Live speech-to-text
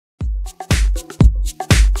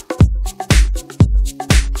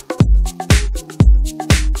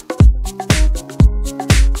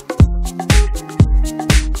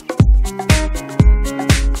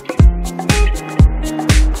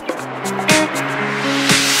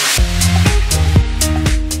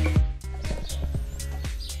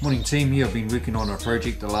Morning team, here I've been working on a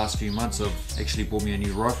project the last few months. I've actually bought me a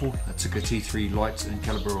new rifle, a Tikka T3 light in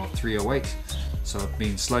caliber of 308. So I've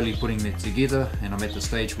been slowly putting it together and I'm at the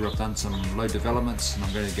stage where I've done some load developments and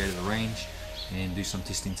I'm going to go to the range and do some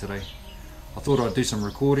testing today. I thought I'd do some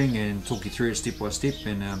recording and talk you through it step by step,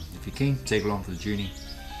 and if you're keen, tag along for the journey.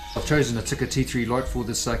 I've chosen a Tikka T3 light for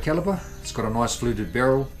this caliber. It's got a nice fluted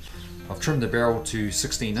barrel. I've trimmed the barrel to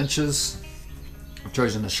 16 inches. I've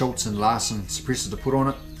chosen a Schultz and Larsen suppressor to put on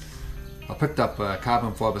it. I picked up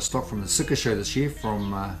carbon fibre stock from the Sika show this year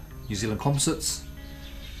from New Zealand Composites,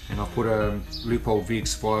 and I've put a Leupold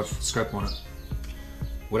VX5 scope on it.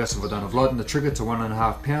 What else have I done? I've lightened the trigger to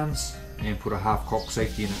 1.5 pounds and put a half cock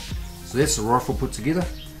safety in it. So that's the rifle put together.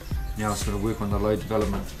 Now it's going to work on the load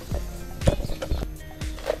development.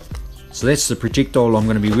 So that's the projectile I'm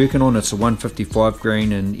going to be working on. It's a 155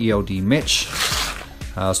 grain and ELD match.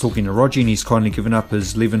 I was talking to Roger and he's kindly given up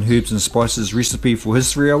his 11 herbs and spices recipe for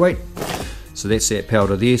his 308. So that's that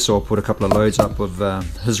powder there, so I'll put a couple of loads up of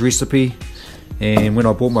his recipe. And when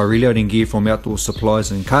I bought my reloading gear from Outdoor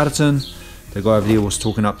Supplies in Carterton, the guy over there was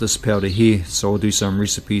talking up this powder here, so I'll do some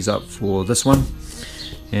recipes up for this one.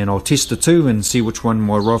 And I'll test the two and see which one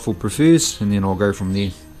my rifle prefers, and then I'll go from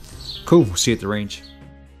there. Cool, see you at the range.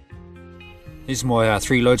 These are my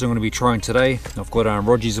 3 loads I'm going to be trying today. I've got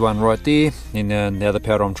Roger's one right there, and the other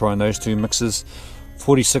powder I'm trying those 2 mixes.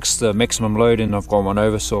 46 the maximum load, and I've got one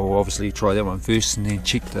over, so I'll obviously try that one first and then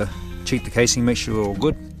check the casing, make sure we're all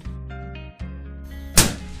good.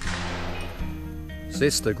 So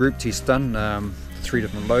that's the group test done, 3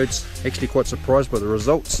 different loads. Actually quite surprised by the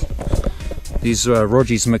results. These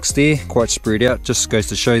Roger's mixed there, quite spread out, just goes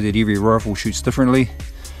to show that every rifle shoots differently.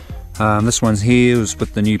 This one's here was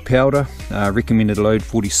with the new powder, recommended load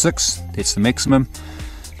 46, that's the maximum.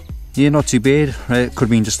 Yeah, not too bad, it could have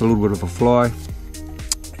been just a little bit of a fly.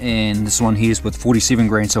 And this one here is with 47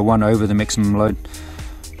 grain, so one over the maximum load.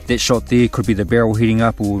 That shot there could be the barrel heating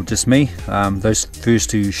up or just me. Those first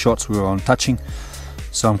 2 shots were on touching,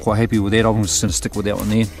 so I'm quite happy with that. I'm just going to stick with that one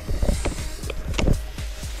there.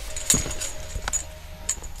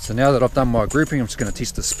 So now that I've done my grouping, I'm just going to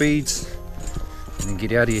test the speeds and then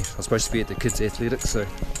get out here. I was supposed to be at the kids' athletics, so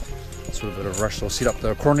it's a little bit of a rush. So I'll set up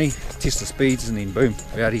the chrony, test the speeds, and then boom,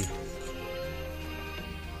 we're out here.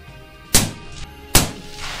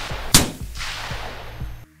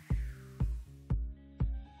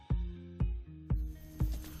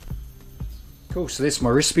 Cool, so that's my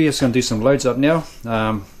recipe. I'm just going to do some loads up now.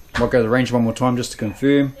 Might go to the range one more time just to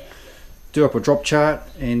confirm. Do up a drop chart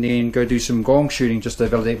and then go do some gong shooting just to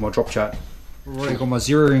validate my drop chart. Alright, I've got my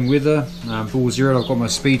zeroing weather, full zero. I've got my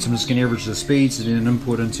speeds. I'm just going to average the speeds and then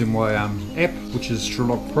input into my app, which is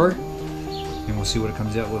Sherlock Pro, and we'll see what it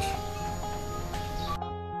comes out with.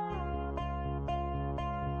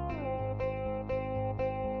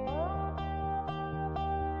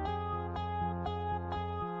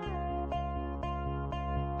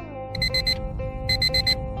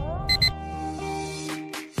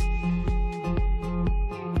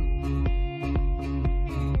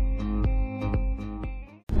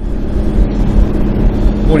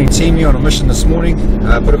 Morning team, here on a mission this morning,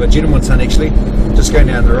 a bit of a gentleman's hunt actually. Just going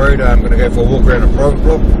down the road, I'm going to go for a walk around a private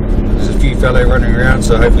block. There's a few fellow running around,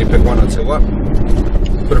 so hopefully pick one or 2 up.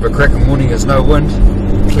 Bit of a cracking morning, there's no wind,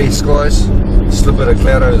 clear skies, just a bit of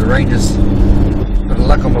cloud over the ranges. Bit of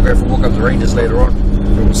luck, I'm going to go for a walk up the ranges later on.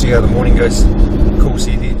 But we'll see how the morning goes. Cool,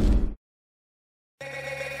 see you there.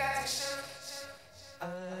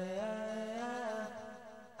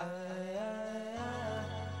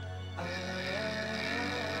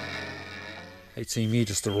 Hey team, here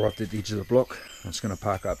just arrived at the edge of the block. I'm just going to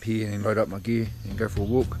park up here and load up my gear and go for a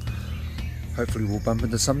walk. Hopefully we'll bump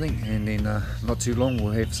into something, and then not too long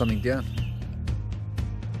we'll have something down.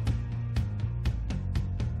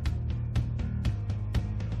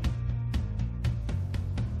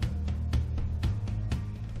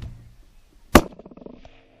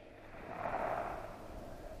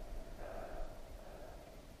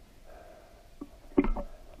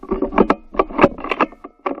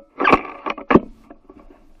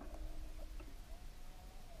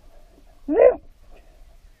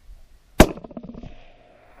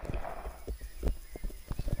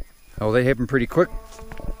 Oh, that happened pretty quick.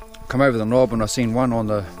 Come over the knob and I seen one on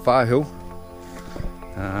the far hill.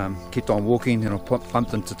 Kept on walking and I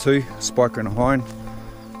bumped into 2, spiker and a hind.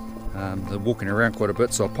 They're walking around quite a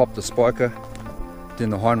bit, so I popped the spiker. Then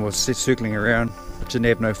the hind was circling around, didn't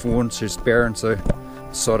have no fawns, just barren, so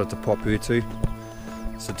decided to pop her too.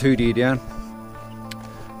 So 2 deer down.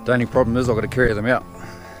 The only problem is I've got to carry them out.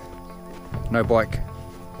 No bike.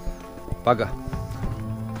 Bugger.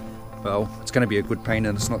 Well, it's going to be a good pain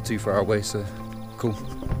and it's not too far away, so cool.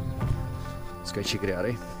 Let's go check it out,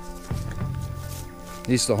 eh?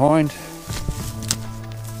 There's the hind.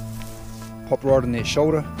 Popped right on their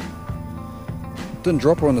shoulder. Didn't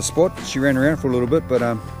drop her on the spot. She ran around for a little bit,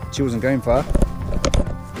 but she wasn't going far.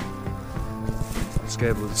 Let's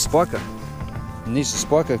go with the spiker. And there's the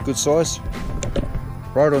spiker, good size.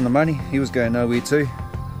 Right on the money. He was going nowhere too.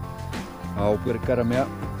 I'll better cut him out.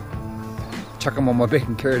 Chuck him on my back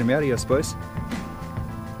and carry him out of here, I suppose.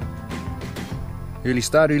 Early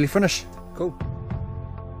start, early finish. Cool.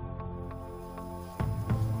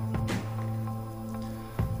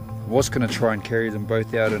 I was going to try and carry them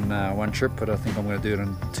both out in one trip, but I think I'm going to do it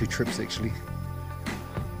in 2 trips actually.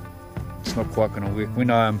 It's not quite going to work. When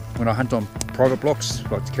I hunt on private blocks, I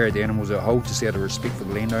like to carry the animals out whole, just out of respect for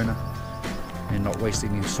the landowner and not waste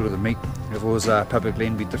any sort of the meat. If it was public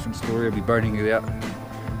land, it'd be a different story. I'd be boning it out.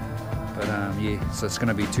 But yeah, so it's going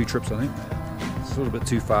to be 2 trips, I think. It's a little bit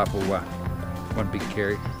too far for one big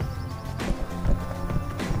carry.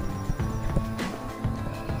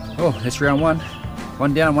 Oh, that's round 1.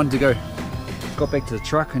 1 down, 1 to go. Got back to the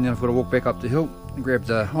truck, and then I've got to walk back up the hill and grab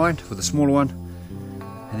the hind for the smaller one,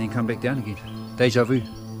 and then come back down again. Deja vu.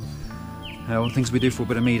 All things we do for a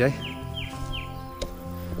bit of meat, eh?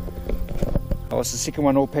 Oh, it's the second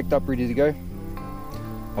one all packed up, ready to go.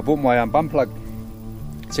 I bought my bum plug.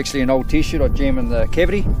 It's actually an old t-shirt I jam in the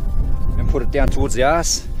cavity and put it down towards the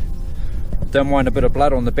arse. Don't mind a bit of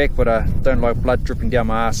blood on the back, but I don't like blood dripping down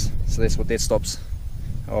my arse, so that's what that stops.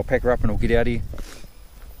 I'll pack her up and we'll get out of here.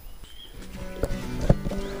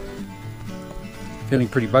 Feeling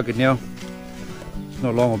pretty buggered now.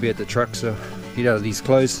 Not long I'll be at the truck, so get out of these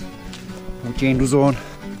clothes, put jandals on,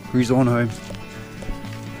 cruise on home.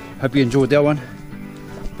 Hope you enjoyed that one.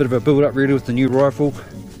 Bit of a build up really with the new rifle,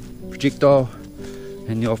 projectile,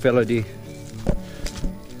 and the old Fallow there.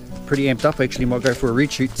 Pretty amped up actually, might go for a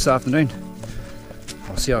red shoot this afternoon.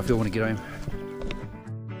 I'll see how I feel when I get home.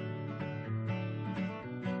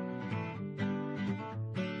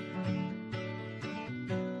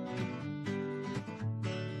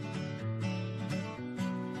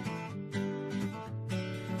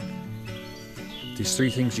 There's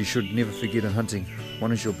 3 things you should never forget in hunting.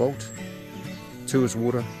 1 is your bolt, 2 is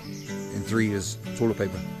water, and 3 is toilet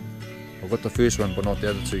paper. I've got the first one but not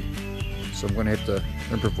the other 2, so I'm going to have to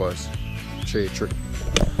improvise. Show you a trick.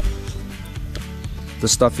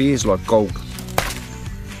 This stuff here is like gold.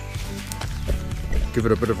 Give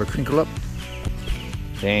it a bit of a crinkle up.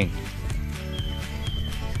 Bang.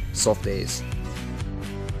 Soft as.